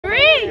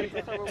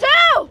2, 1.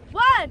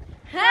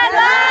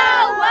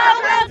 Hello,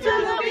 welcome to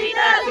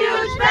Lupita's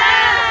Huge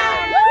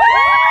Band.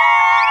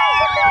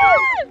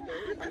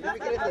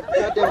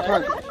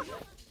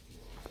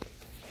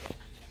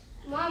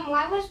 Mom,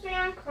 why was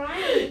Brian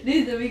crying?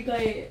 Need to be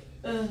quiet.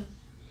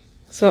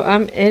 So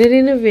I'm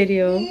editing a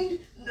video.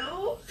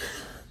 No.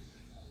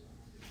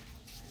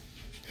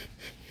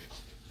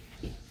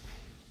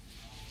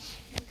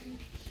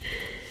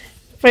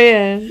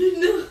 Freya,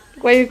 No.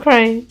 why are you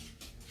crying?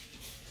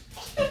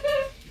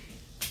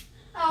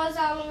 I was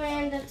all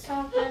around the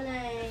top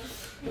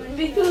and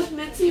Because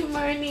Mitzi and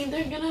Marnie,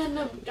 they're gonna end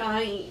up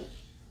dying.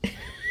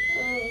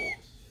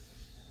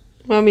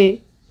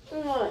 Mommy,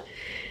 What?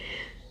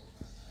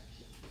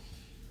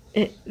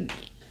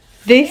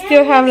 they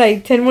still have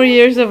like 10 more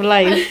years of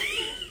life.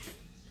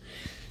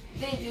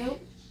 They do?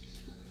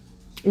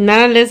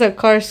 Not unless a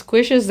car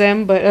squishes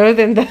them, but other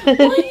than that. Why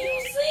do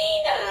you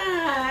say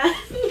that?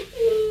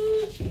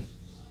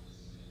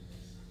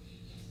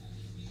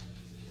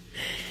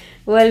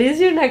 Well, at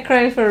least you're not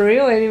crying for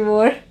real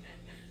anymore.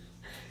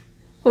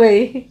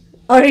 Wait,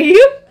 are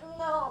you?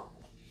 No.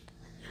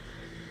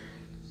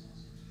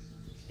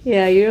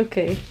 Yeah, you're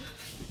okay.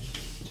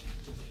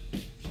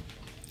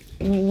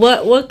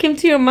 What came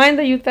to your mind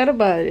that you thought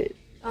about it?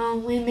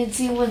 When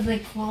Mitzi was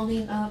like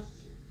crawling up.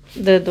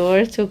 The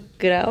door to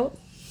get out?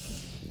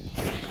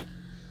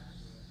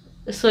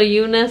 So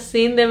you not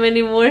seeing them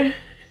anymore?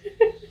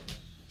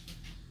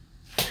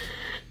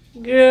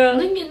 Girl.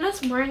 Look at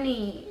that's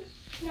Marnie.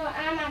 no,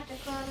 I'm at the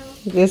photo.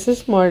 This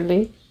is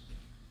Marley.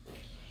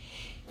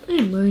 Hi,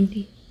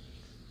 Marnie.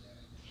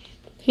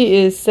 He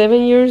is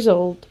 7 years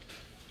old.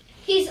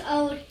 He's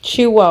old.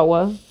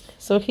 Chihuahua.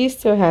 So he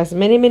still has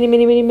many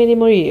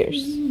more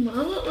years.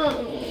 Mom.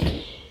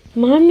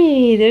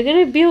 Mommy, they're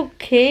gonna be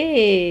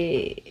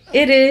okay.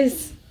 It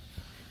is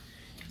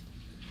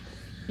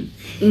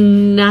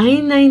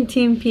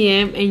 9:19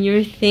 p.m. and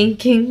you're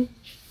thinking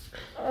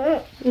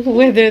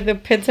whether the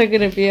pets are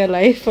gonna be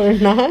alive or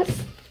not.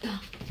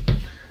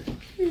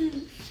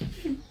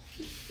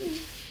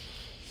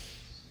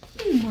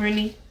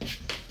 Marnie.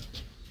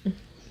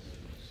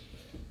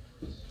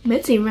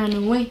 Mitzi ran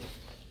away.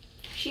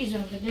 She's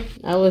over there.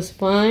 I was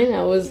fine.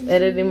 I was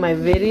editing my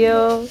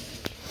video.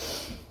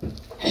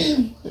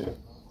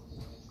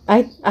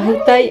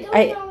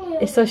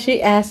 So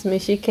she asked me,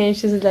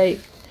 she's like,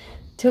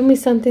 tell me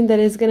something that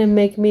is gonna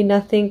make me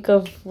not think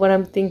of what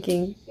I'm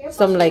thinking. You're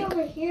So I'm like,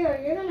 over here.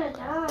 You're gonna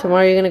die.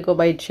 tomorrow you're gonna go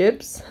buy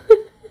chips?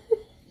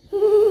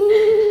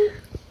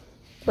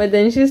 But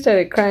then she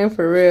started crying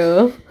for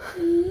real.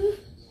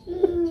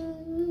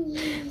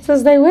 So I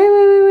was like,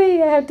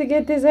 wait, I have to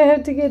get this.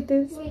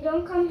 Wait,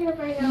 don't come here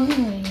right now. Oh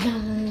my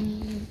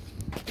god.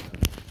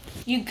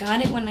 You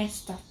got it when I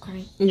stopped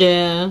crying.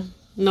 Yeah.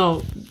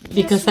 No,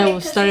 because wait, I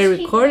 'cause started there's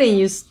people recording,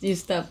 you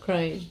stopped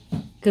crying.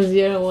 Because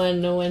you don't want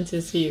no one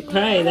to see you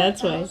cry,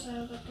 that's why.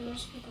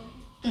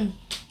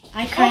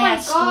 I cry my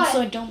at school, God.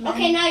 so it don't matter.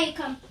 Okay, now you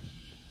come.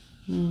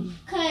 Mm.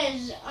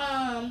 Cause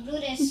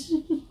Buddhist.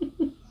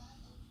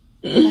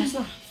 That's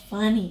not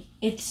funny.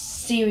 It's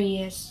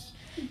serious.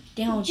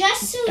 They don't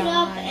Just suit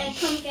die. up and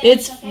come get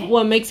It's us, okay?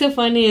 what makes it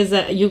funny is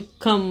that you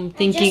come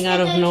thinking just out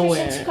get of the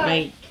nowhere. person's card.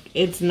 Like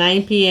it's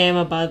 9 p.m.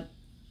 about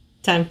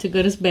time to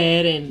go to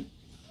bed and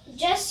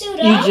Just suit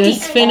You up.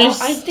 just and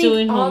finished I think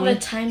doing all homework.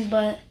 the time,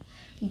 but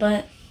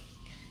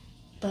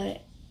I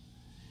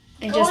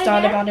Go just in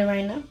thought there. about it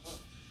right now.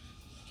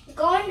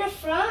 Go in the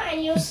front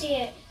and you'll see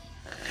it.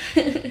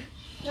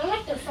 Not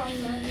like the front,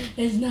 man.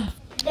 It's not.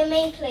 The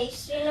main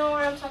place. You know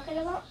what I'm talking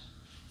about?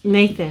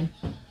 Nathan,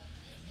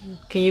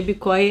 can you be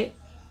quiet?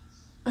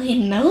 I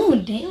know,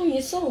 damn,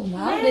 you're so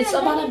loud. Man, It's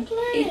about let me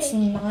play. it's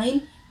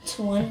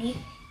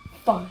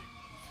 9:25.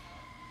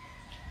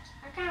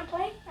 I can't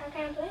play.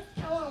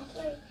 I want to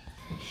play.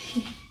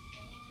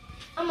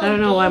 I'm I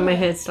don't know why my gamer.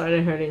 head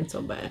started hurting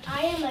so bad.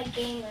 I am a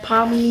gamer.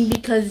 Probably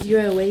because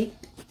you're awake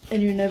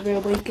and you're never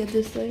awake at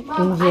this time.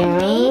 Mom, I Yeah,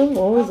 made I'm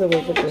always a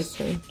awake at fence. this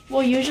time.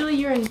 Well, usually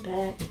you're in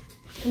bed.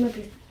 Come up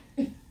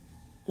here.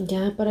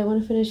 Yeah, but I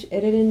want to finish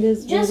editing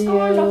this Just video.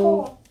 go in the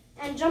hole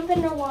and jump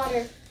in the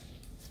water.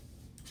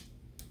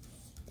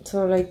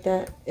 So like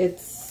that,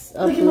 it's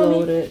Look at mommy.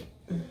 uploaded.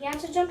 You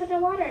have to jump in the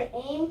water.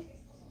 Aim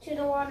to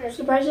the water.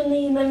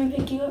 Surprisingly, let me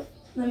pick you up.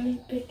 Let me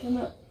pick him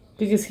up.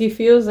 Because he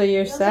feels that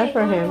you're sad Okay, for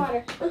go in the him.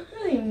 water.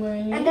 Hi,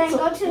 Marnie. And then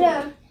go to the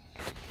other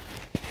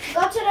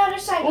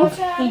side. Go to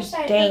the other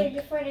side dang. hurry,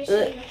 before they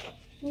see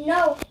you.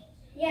 No.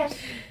 Yes.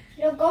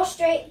 No, go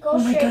straight. Go Oh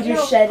my straight. God, you're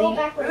no, shedding. Go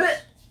backwards.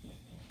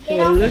 Get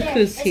Well, off look of there.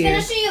 who's It's here.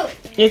 gonna see you.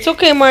 It's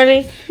okay,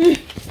 Marley.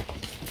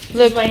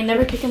 Look, I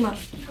never pick him up.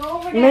 Go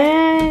over there.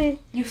 Man.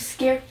 You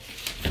scared?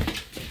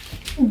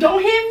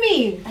 Don't hit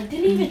me! I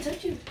didn't even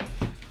touch you.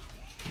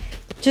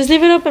 Just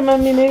leave it open,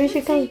 Mommy. Maybe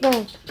she comes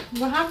back.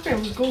 What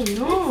happened? What's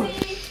going on?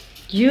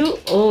 You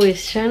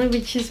always trying to be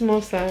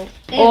chismosa.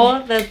 All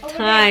the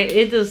time.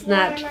 It does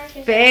not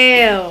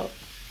fail.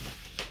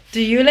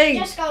 Do you like...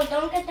 Just go.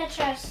 Don't get the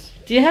chest.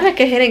 Do you have like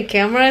a hidden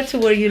camera to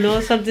where you know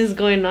something's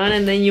going on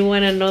and then you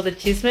want to know the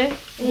chisme?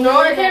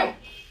 No, I can't.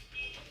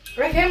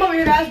 I came over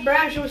here to ask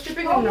Brian. She was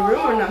sleeping in the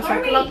room or not, so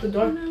I could lock the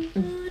door.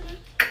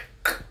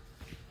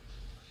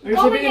 Are you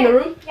sleeping in the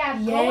room? Yeah,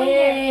 go in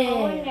there.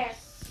 Go in there.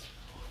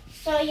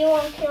 So you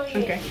won't kill you.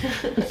 Okay.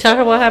 Tell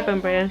her what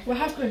happened, Brian. What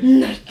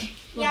happened?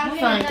 Yeah, I'm Fine.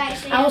 gonna die.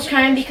 So I was you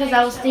crying can because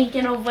I was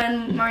thinking of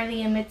when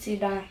Marley and Mitzi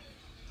died.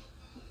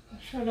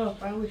 Shut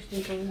up. I always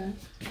think of that.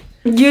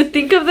 You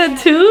think of that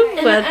too?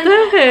 What the And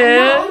not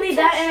hell? only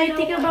that, and I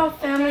think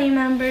about family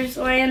members,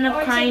 or I end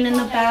up crying in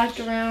the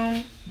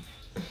bathroom.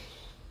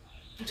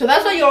 So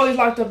that's why you're always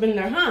locked up in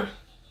there, huh?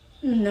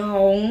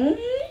 No.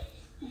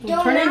 Do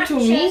Turn not into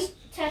me? just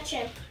touch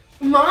him.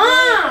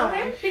 Mom!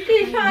 He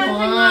keeps trying to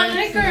take my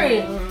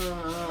licorice.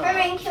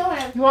 Irving, kill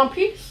him. You want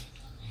peace?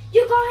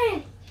 You go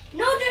in.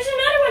 No, there's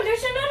another one.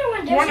 There's another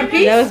one. You want a There's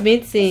piece? That was somebody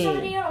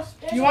Mitzi. else.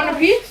 There's You want a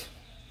another- piece?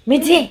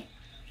 Mitzi.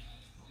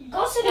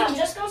 Go sit up.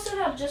 Just go sit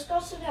up. Just go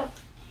sit up.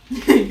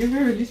 You're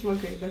really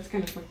smoking. That's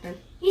kind of fucked up.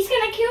 He's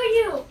gonna kill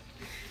you.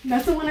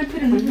 That's the one I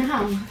put in my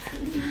mouth.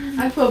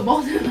 I put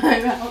both in my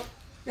mouth.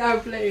 Yeah,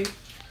 I'm playing.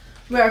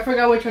 Wait, I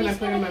forgot which one I He's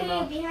put in gonna my kill you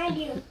mouth. behind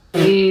you.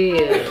 Ew.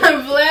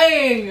 I'm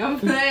playing. I'm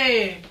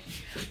playing.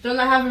 The one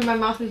I have in my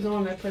mouth is the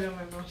one I put in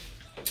my mouth.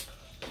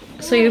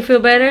 So you feel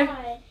better?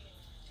 God.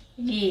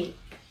 Yeah.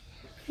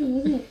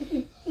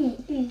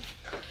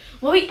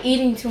 What are we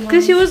eating tomorrow?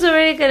 Because she was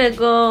already gonna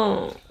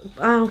go.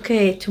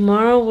 Okay,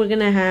 tomorrow we're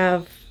gonna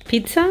have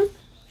pizza.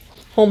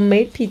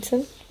 Homemade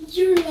pizza.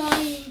 You're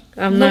lying.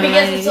 I'm Let not me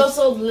guess, lying. it's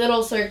also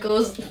little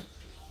circles.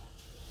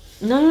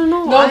 No.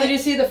 No, did you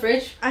see the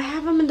fridge? I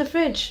have them in the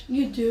fridge.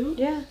 You do?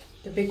 Yeah.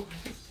 The big one.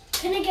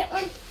 Can I get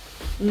one?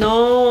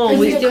 No, Is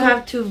we it still cool?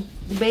 have to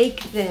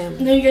bake them.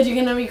 No, you're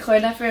gonna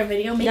record that for a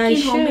video Yeah, I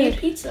making homemade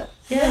should. pizza.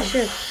 Yeah, I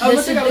should. Oh,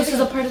 This is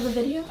a part of the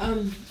video.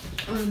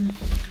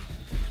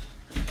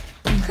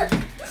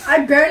 I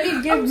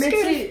barely give I'm scared.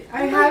 Mitzi.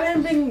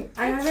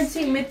 I haven't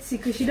seen Mitzi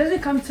because she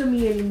doesn't come to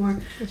me anymore.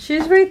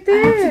 She's right I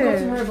have to go to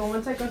there. her, but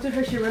once I go to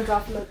her, she runs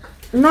off. Look.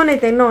 No,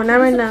 Nathan, no, not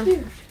right now.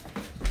 Then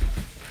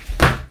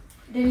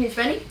it's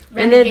ready?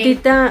 And then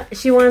Tita,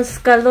 she wants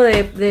caldo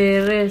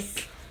de res.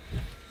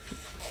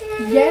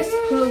 Yes,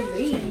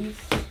 please.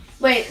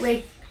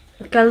 Wait.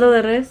 Caldo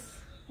de res?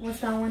 What's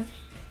that one?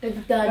 The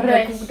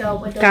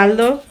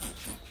Caldo?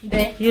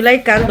 You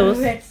like caldos?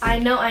 I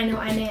know.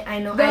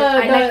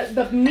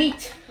 The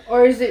meat,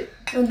 or is it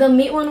The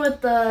meat one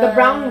with the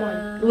brown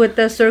one? With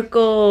the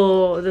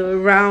circle, the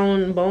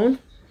round bone?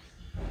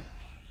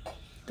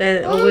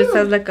 That always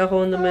has like a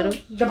hole in the middle.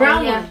 The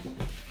brown yeah. one?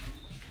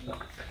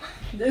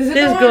 Is it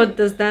This the girl one?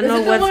 does not Is know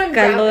it the what's one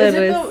caldo de is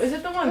res.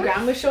 it the one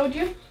Grandma showed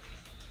you?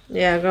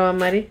 Yeah, Grandma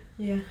Mari.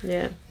 Yeah.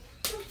 Yeah.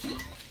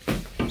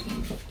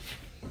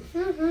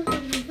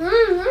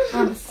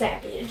 I'm a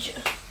savage.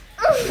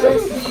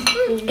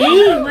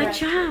 Hey,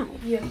 watch out!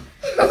 Yeah.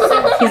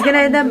 He's gonna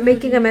end up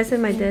making a mess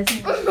in my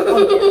desk.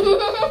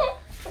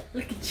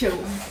 Look at you.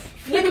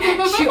 Look at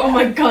that you. Oh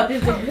my god.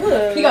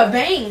 He got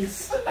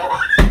bangs.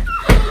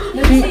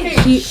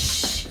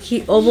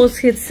 He almost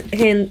hits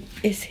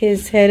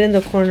his head in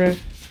the corner.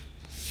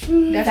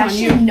 That's on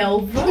you.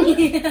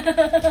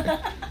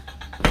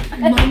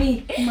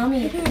 Mommy.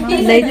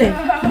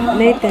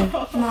 Nathan.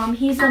 Mom,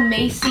 he's a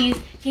Macy's.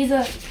 He's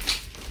a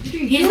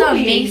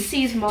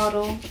Macy's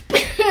model.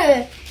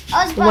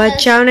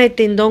 Watch out,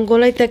 Nathan. Don't go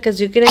like that because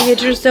you're gonna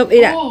hit yourself.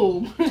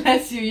 Oh,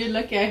 bless you. You're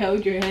lucky I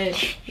held your head.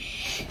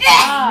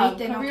 Ah,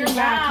 Nathan, cover okay, your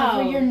yeah,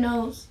 cover mouth. your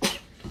nose.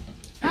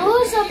 I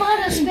was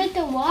about to spit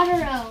the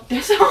water out.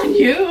 That's on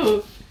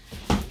you.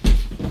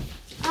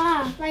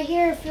 Ah, right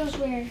here it feels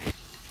weird.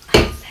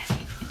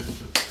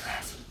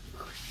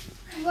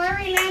 Where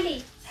are we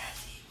landing?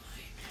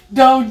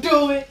 Don't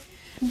do it.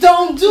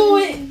 Don't do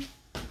it.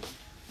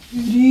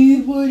 It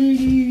is what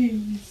it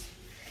is.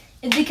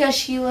 It's because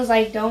she was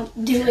like,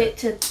 don't do it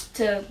to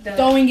the...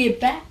 Throwing it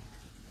back.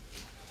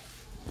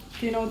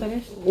 Do you know what that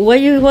is? Why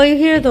you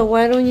here though?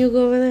 Why don't you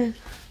go over there?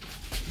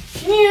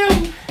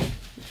 Yeah.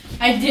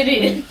 I did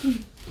it.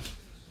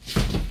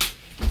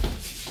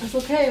 It's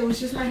okay. It was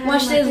just my hand.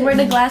 Watch on my this. face. Where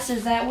the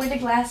glasses at? Where the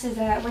glasses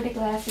at? Where the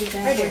glasses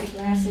at? Where the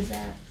glasses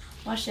at?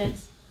 Watch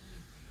this.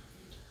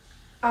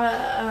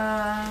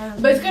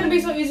 But it's gonna be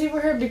so easy for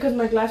her because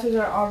my glasses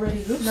are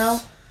already loose. No.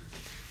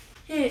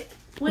 Hit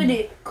with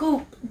it.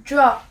 Coop.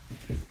 Drop.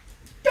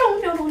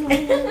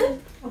 No.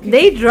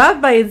 They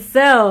drop by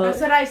itself.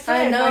 That's what I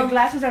said. I know. My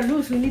glasses are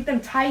loose. We need them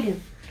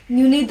tightened.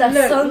 You need the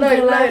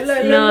sunglasses.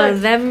 No,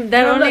 look. that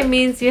No, only look.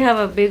 means you have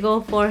a big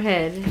old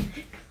forehead.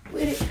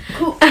 With it.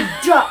 Coop.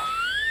 Drop.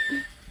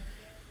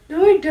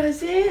 No, it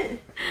doesn't.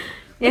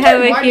 You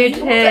have a Marty, huge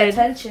hold head.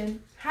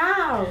 attention.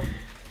 How?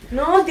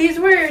 No, these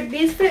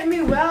fit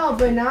me well,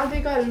 but now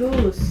they got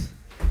loose.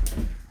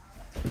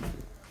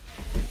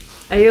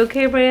 Are you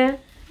okay, Brian?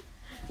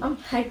 I'm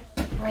hyped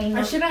right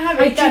now. I shouldn't have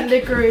I ate that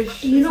drink-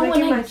 licorice. You know It's when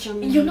making I my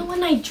stomach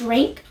when I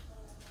drink?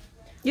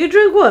 You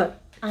drink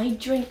what? I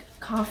drink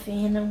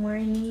coffee in the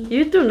morning.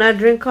 You do not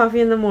drink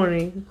coffee in the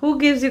morning. Who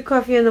gives you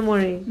coffee in the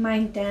morning? My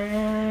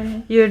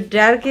dad. Your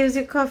dad gives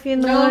you coffee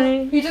in the No,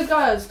 morning? he just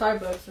got a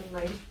Starbucks and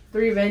like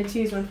 3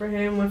 ventis, one for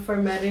him, one for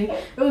Maddie.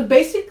 It was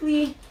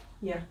basically,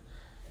 yeah.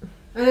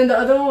 And then the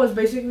other one was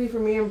basically for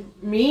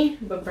me,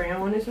 but Brian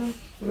wanted some.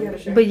 So we had to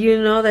share. But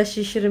you know that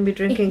she shouldn't be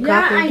drinking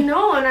coffee. Yeah, I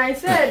know, and I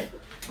said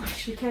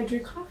she can't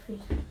drink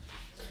coffee.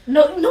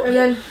 No, And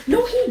then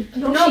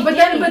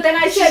but then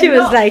I said She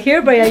was like,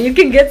 "Here, Brian, you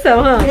can get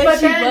some, huh?" but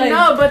she then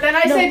was. but then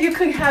I said you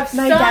could have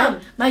some.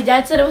 My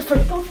dad said it was for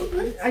both of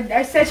us.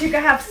 I said you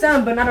could have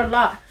some, but not a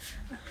lot.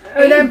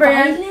 And then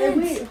Brian,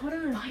 wait, hold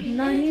on,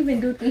 not even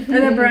dude. And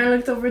then Brian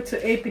looked over to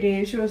Apity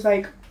and she was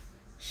like,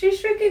 "She's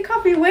drinking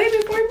coffee way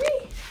before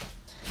me."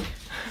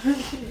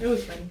 It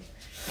was funny.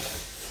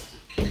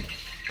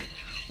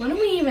 What are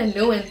we even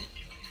doing?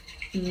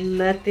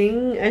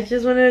 Nothing. I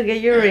just wanted to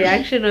get your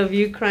reaction of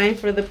you crying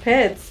for the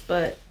pets,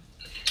 but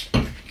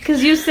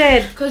because you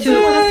said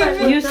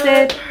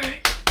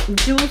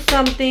do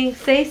something,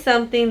 say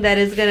something that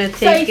is gonna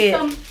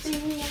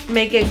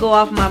make it go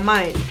off my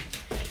mind.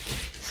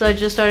 So I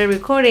just started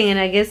recording, and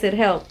I guess it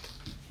helped.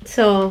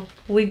 So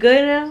we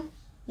good now?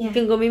 Yeah. You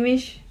can go,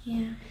 Mimish.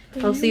 Yeah.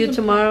 I'll see you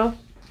tomorrow.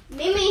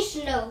 Mimish,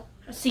 no.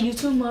 I'll see you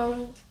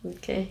tomorrow.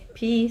 Okay.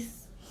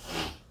 Peace.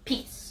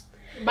 Peace.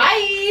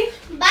 Bye.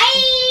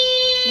 Bye.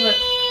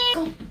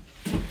 Go.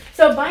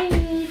 So bye.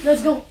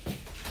 Let's go.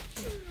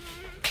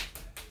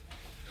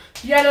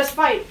 Yeah, let's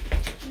fight.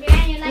 We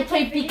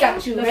play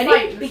Pikachu. Let's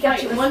Ready? fight.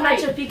 Pikachu. One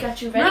match of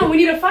Pikachu. Ready? No, we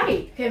need to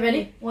fight. Okay,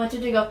 ready? 1, 2,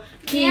 3, go. I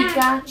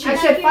Pikachu.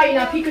 said fight,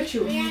 not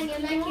Pikachu. Brian, you're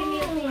not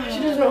giving me She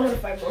doesn't know how to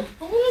fight, bro.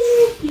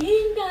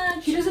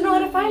 Pikachu. She doesn't know how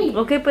to fight.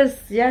 Okay,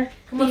 pues ya.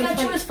 Come on, let's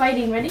Pikachu fight. is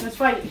fighting. Ready? Let's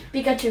fight.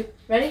 Pikachu.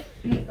 Ready?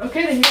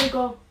 Okay, then here we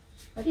go.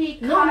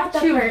 Pikachu. No, not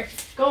that part.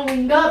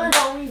 Going up,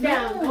 going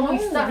down, going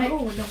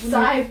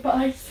side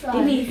by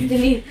side.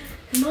 Denise.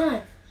 Come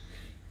on.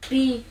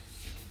 Pikachu.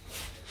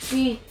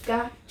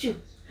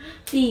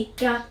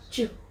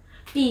 Pikachu.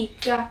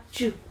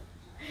 Pikachu.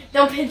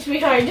 Don't pinch me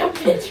hard. Don't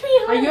pinch me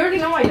hard. You already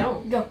know I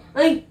don't. Go.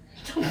 Ay,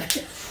 don't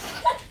pinch.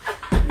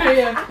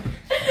 Yeah.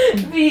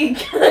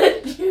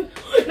 Pikachu.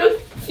 No,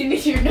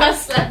 Denise, you're not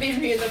slapping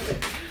me in the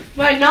face.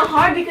 But not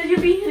hard because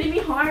you'll be hitting me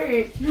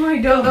hard. No, I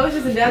don't. That was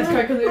just a dance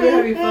card because we were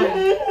having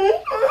fun.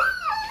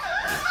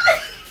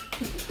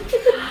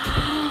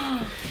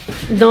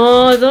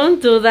 No,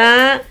 don't do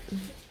that.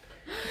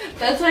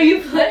 That's how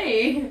you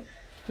play.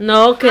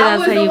 No, okay, I that's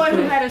was how the you one who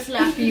play. had to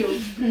slap you.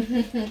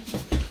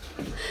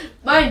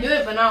 Fine, do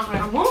it, but not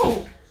hard. I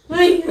won't.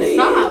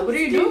 Stop. What are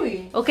you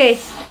doing? Okay,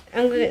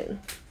 I'm good.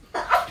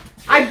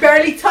 I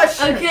barely touched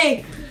her.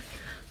 Okay.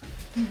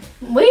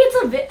 Wait,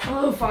 it's a bit.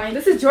 Oh, fine.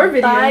 This is your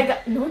video. Bye,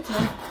 no, it's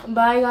not.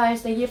 Bye,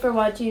 guys. Thank you for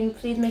watching.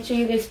 Please make sure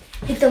you guys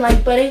hit the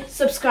like button,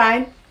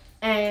 subscribe,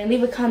 and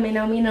leave a comment.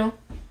 Let me know.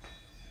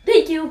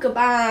 Thank you.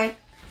 Goodbye.